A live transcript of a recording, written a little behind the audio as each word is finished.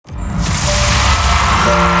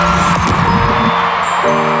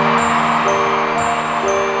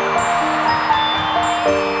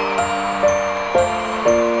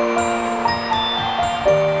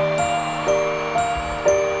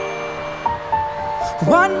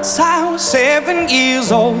Once I was 7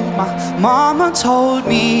 years old, my mama told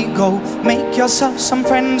me, go make yourself some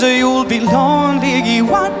friends or you'll be lonely.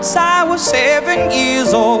 Once I was 7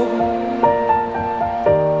 years old.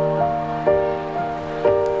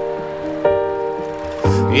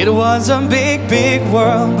 It was a big, big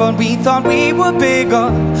world, but we thought we were bigger.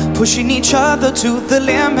 Pushing each other to the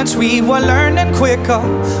limits, we were learning quicker.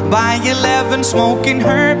 By 11, smoking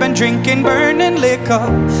herb and drinking burning liquor.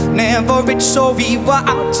 Never rich, so we were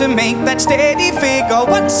out to make that steady figure.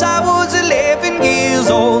 Once I was 11 years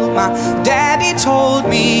old, my daddy told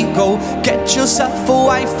me, go get yourself a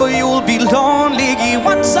wife or you'll be lonely.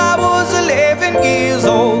 Once I was 11 years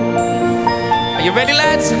old. Are you ready,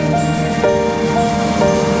 lads?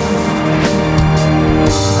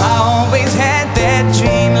 I always had that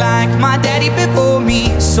dream like my daddy before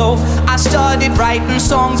me. So I started writing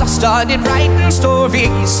songs, I started writing stories.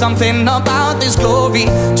 Something about this glory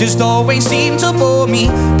just always seemed to bore me,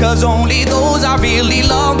 'cause only those I really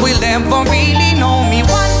love will ever really know me.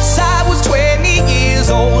 Once I was 20 years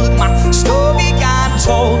old, my story got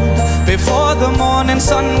told before the morning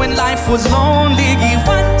sun when life was lonely.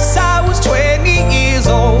 Once I was 20 years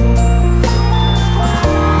old.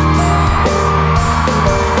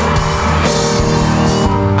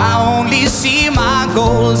 See my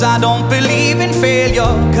goals, I don't believe in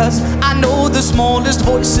failure, 'cause I know the smallest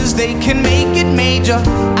voices, they can make it major.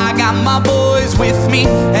 I got my boys with me,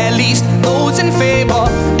 at least those in favor.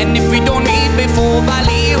 And if we don't meet before I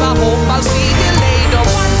leave, I hope I'll see you later.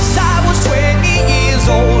 Once I was 20 years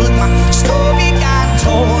old, my story got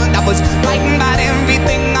told. I was writing about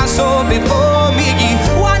everything I saw before me.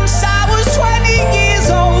 Once I was 20 years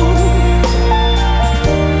old.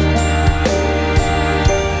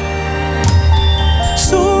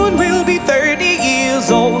 Soon we'll be 30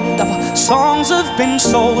 years old. Our songs have been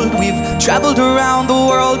sold. We've traveled around the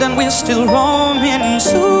world and we're still roaming.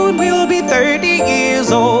 Soon we'll be 30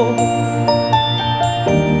 years old.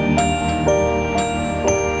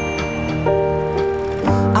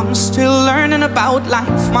 I'm still learning about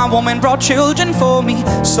life. My woman brought children for me,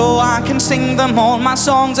 so I can sing them all my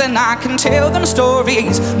songs and I can tell them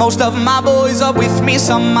stories. Most of my boys are with me,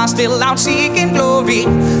 some are still out seeking glory.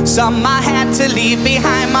 Some I had to leave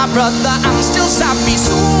behind, my brother, I'm still sorry.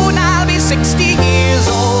 Soon I'll be 60 years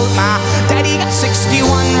old. My daddy got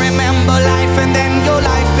 61. Remember life and then your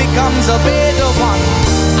life becomes a better one.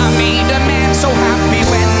 I made a man so happy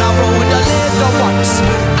when I wrote a letter once.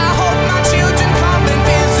 I hope my children come and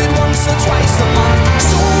visit once or twice a month.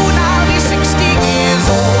 Soon I'll be 60 years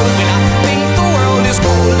old. Will I think the world is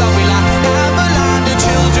cold, or will I have a lot of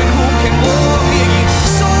children who can warm me?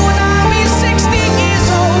 Soon I'll be 60 years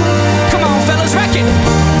old. Come on, fellas, wreck it.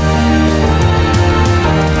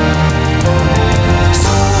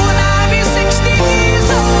 Soon I'll be 60 years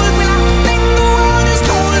old. Will I think the world is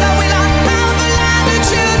cold, or will I have a lot of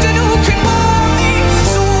children who can warm me?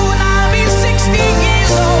 Soon I'll be 60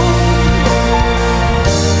 years old.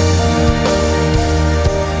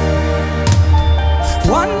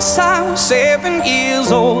 Once I was 7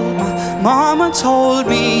 years old, my mama told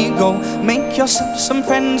me, go make yourself some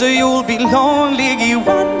friends or you'll be lonely.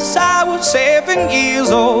 Once I was 7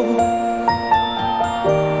 years old.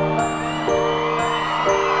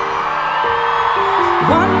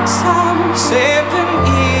 Once I was 7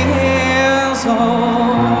 years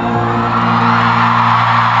old.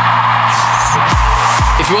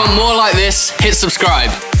 If you want more like this, hit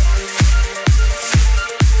subscribe.